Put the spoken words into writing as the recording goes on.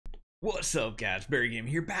What's up, guys? Barry Game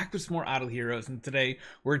here, back with some more Idle Heroes, and today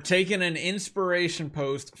we're taking an inspiration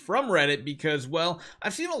post from Reddit because, well,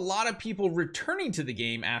 I've seen a lot of people returning to the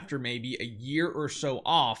game after maybe a year or so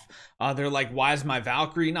off. They're like, why is my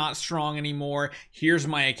Valkyrie not strong anymore? Here's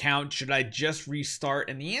my account. Should I just restart?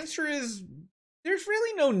 And the answer is, there's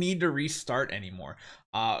really no need to restart anymore.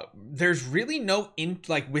 There's really no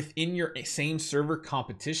within your same server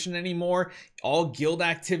competition anymore. All guild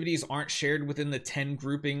activities aren't shared within the 10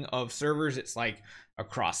 grouping of servers. It's like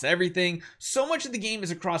across everything. So much of the game is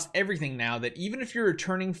across everything now that even if you're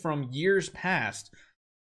returning from years past,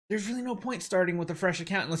 there's really no point starting with a fresh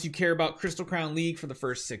account unless you care about Crystal Crown League for the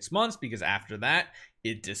first 6 months, because after that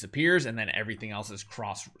it disappears and then everything else is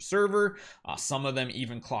cross server. Some of them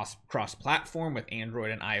even cross platform, with Android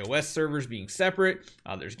and iOS servers being separate.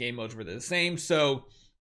 There's game modes where they're the same. So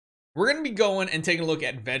we're going to be going and taking a look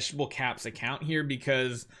at Vegetable Cap's account here,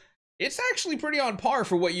 because it's actually pretty on par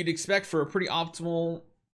for what you'd expect for a pretty optimal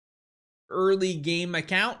early game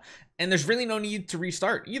account, and there's really no need to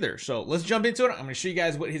restart either. So let's jump into it. I'm going to show you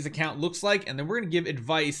guys what his account looks like, and then we're going to give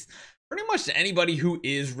advice pretty much to anybody who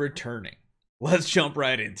is returning. Let's jump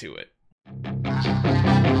right into it.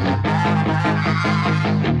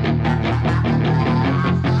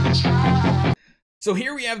 So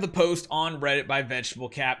here we have the post on Reddit by Vegetable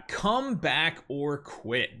Cap. Come back or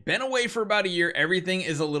quit. Been away for about a year. Everything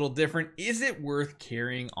is a little different. Is it worth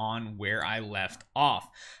carrying on where I left off?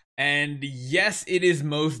 And yes, it is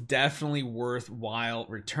most definitely worthwhile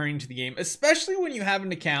returning to the game, especially when you have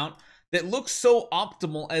an account that looks so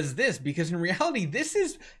optimal as this, because in reality, this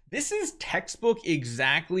is textbook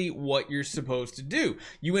exactly what you're supposed to do.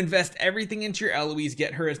 You invest everything into your Eloise,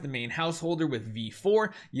 get her as the main householder with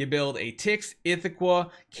V4. You build a Tix, Ithaca,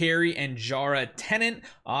 Carrie, and Jara tenant,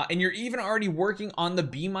 and you're even already working on the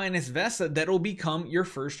B- Vesa that'll become your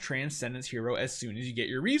first Transcendence hero as soon as you get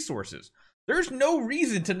your resources. There's no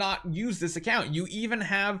reason to not use this account. You even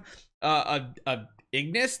have a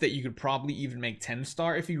Ignis that you could probably even make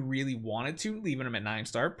 10-star if you really wanted to, leaving them at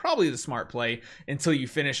 9-star. Probably the smart play until you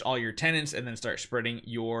finish all your tenants and then start spreading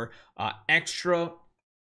your extra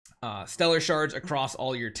stellar shards across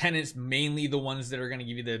all your tenants, mainly the ones that are going to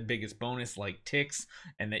give you the biggest bonus, like Tix,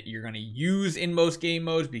 and that you're going to use in most game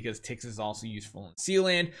modes, because Tix is also useful in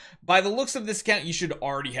Sealand. By the looks of this account, you should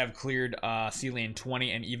already have cleared Sealand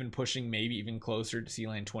 20 and even pushing maybe even closer to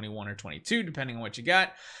Sealand 21 or 22, depending on what you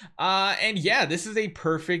got. And yeah, this is a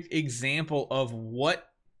perfect example of what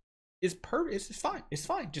is perfect. It's fine. It's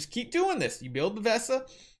fine. Just keep doing this. You build the Vesa,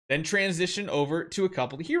 then transition over to a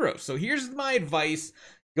couple of heroes. So here's my advice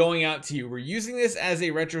going out to you. We're using this as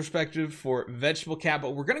a retrospective for Vegetable Cap,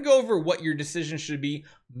 but we're going to go over what your decision should be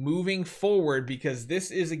moving forward, because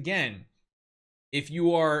this is, again, if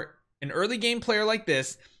you are an early game player like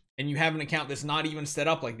this and you have an account that's not even set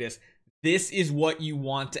up like this, this is what you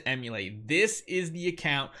want to emulate. This is the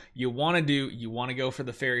account you want to do. You want to go for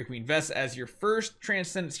the Fairy Queen Vesa as your first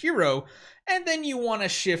Transcendence hero, and then you want to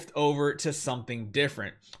shift over to something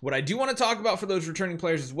different. What I do want to talk about for those returning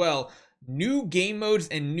players as well, new game modes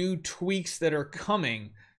and new tweaks that are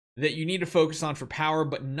coming that you need to focus on for power,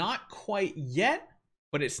 but not quite yet,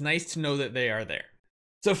 but it's nice to know that they are there.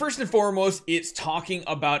 So first and foremost, it's talking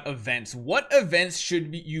about events. What events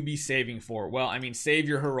should you be saving for? Well, I mean, save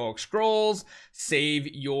your heroic scrolls, save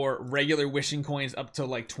your regular wishing coins up to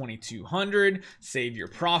like 2200, save your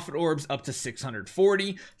prophet orbs up to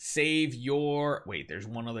 640, save your, wait, there's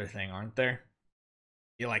one other thing, aren't there?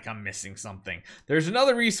 Like I'm missing something. There's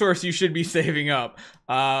another resource you should be saving up,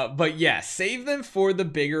 but yeah, save them for the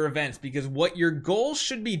bigger events, because what your goal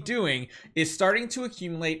should be doing is starting to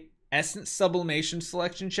accumulate Essence Sublimation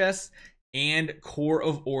selection chests and Core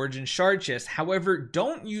of Origin shard chests. However,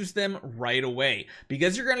 don't use them right away,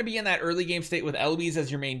 because you're going to be in that early game state with Eloise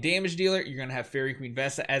as your main damage dealer. You're going to have Fairy Queen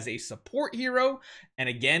Vesa as a support hero, and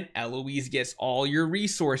again, Eloise gets all your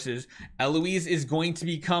resources. Eloise is going to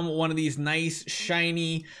become one of these nice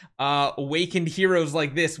shiny awakened heroes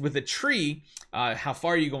like this with a tree. How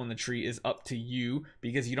far you go in the tree is up to you,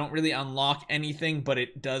 because you don't really unlock anything, but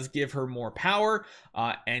it does give her more power,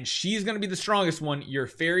 and she's going to be the strongest one. Your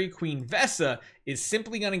Fairy Queen Vesa is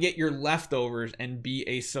simply going to get your leftovers and be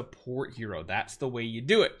a support hero. That's the way you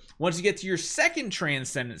do it. Once you get to your second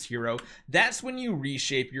Transcendence hero, that's when you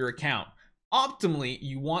reshape your account. Optimally,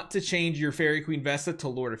 you want to change your Fairy Queen Vesa to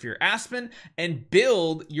Lord of Fear Aspen and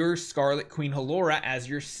build your Scarlet Queen Halora as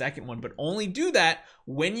your second one, but only do that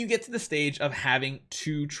when you get to the stage of having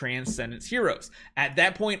 2 Transcendence heroes. At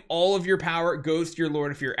that point, all of your power goes to your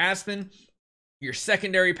Lord of Fear Aspen. Your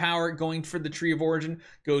secondary power going for the Tree of Origin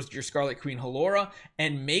goes to your Scarlet Queen Halora,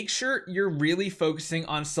 and make sure you're really focusing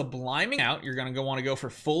on subliming out. You're going to want to go for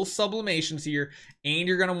full sublimations here, and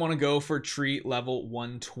you're going to want to go for tree level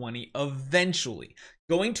 120 eventually.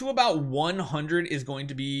 Going to about 100 is going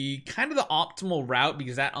to be kind of the optimal route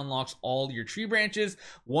because that unlocks all your tree branches.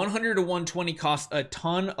 100 to 120 costs a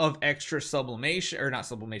ton of extra sublimation, or not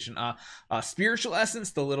sublimation, spiritual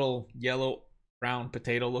essence, the little yellow round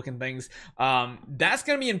potato looking things. That's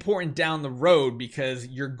going to be important down the road because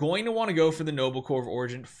you're going to want to go for the Noble Core of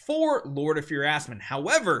Origin for Lord of Fear Aspen.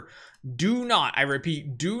 However, do not, I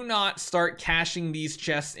repeat, do not start cashing these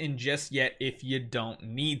chests in just yet if you don't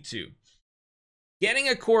need to. Getting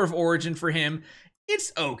a Core of Origin for him,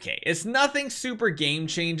 it's okay. It's nothing super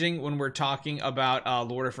game-changing when we're talking about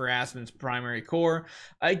Lord of Fear Aspen's primary core.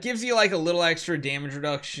 It gives you like a little extra damage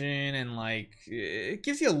reduction, and like it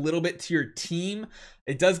gives you a little bit to your team.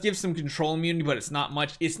 It does give some control immunity, but it's not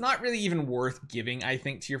much. It's not really even worth giving, I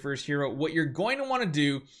think, to your first hero. What you're going to want to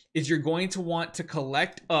do is you're going to want to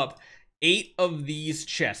collect up 8 of these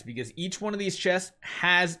chests, because each one of these chests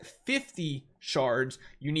has 50 shards.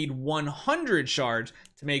 You need 100 shards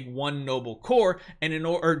to make one noble core, and in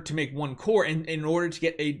order to make one core, and in order to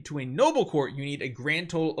get to a noble core, you need a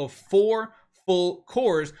grand total of 4 full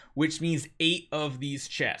cores, which means 8 of these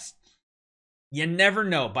chests. You never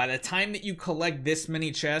know. By the time that you collect this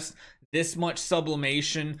many chests, this much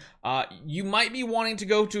sublimation, you might be wanting to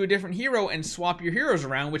go to a different hero and swap your heroes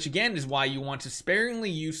around, which again is why you want to sparingly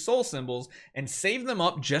use soul symbols and save them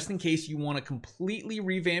up just in case you want to completely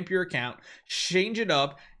revamp your account, change it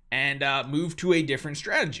up, and move to a different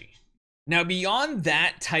strategy. Now, beyond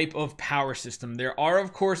that type of power system, there are,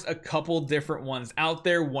 of course, a couple different ones out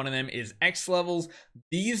there. One of them is X levels.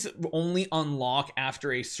 These only unlock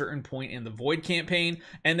after a certain point in the Void campaign,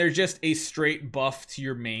 and they're just a straight buff to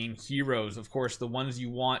your main heroes. Of course, the ones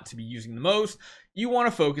you want to be using the most, you want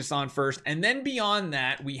to focus on first. And then beyond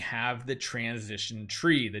that, we have the transition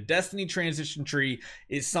tree. The Destiny transition tree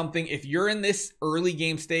is something, if you're in this early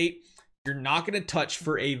game state, you're not going to touch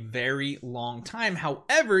for a very long time.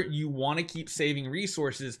 However, you want to keep saving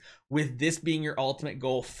resources, with this being your ultimate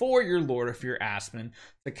goal for your Lord of Fear Aspen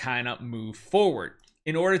to kind of move forward.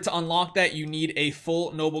 In order to unlock that, you need a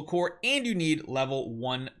full noble core, and you need level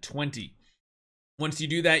 120. Once you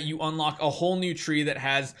do that, you unlock a whole new tree that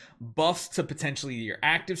has buffs to potentially your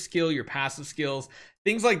active skill, your passive skills,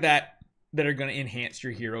 things like that, that are going to enhance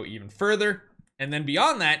your hero even further. And then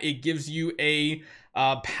beyond that, it gives you a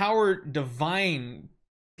power divine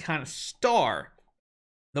kind of star.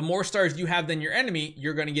 The more stars you have than your enemy,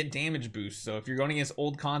 you're going to get damage boosts. So if you're going against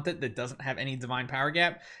old content that doesn't have any divine power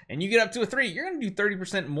gap, and you get up to a 3, you're going to do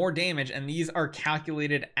 30% more damage. And these are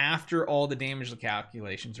calculated after all the damage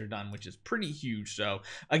calculations are done, which is pretty huge. So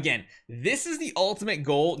again, this is the ultimate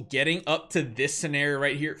goal, getting up to this scenario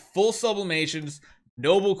right here. Full sublimations,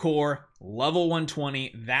 noble core, level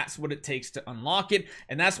 120. That's what it takes to unlock it.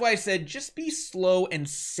 And that's why I said just be slow and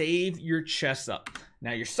save your chests up.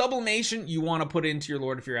 Now, your sublimation you want to put into your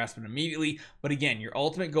Lord of Fear Aspen immediately, but again, your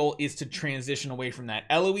ultimate goal is to transition away from that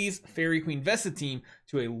Eloise Fairy Queen Vesta team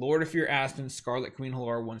to a Lord of Fear Aspen Scarlet Queen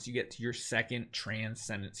Halora once you get to your second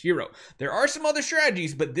Transcendence hero. There are some other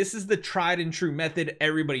strategies, but this is the tried and true method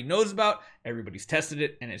everybody knows about, everybody's tested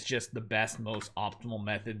it, and it's just the best, most optimal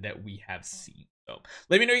method that we have seen. So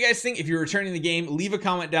let me know what you guys think. If you're returning the game, leave a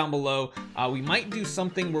comment down below. We might do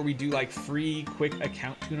something where we do like free quick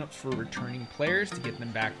account tune-ups for returning players to get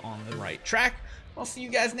them back on the right track. I'll see you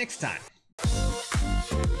guys next time.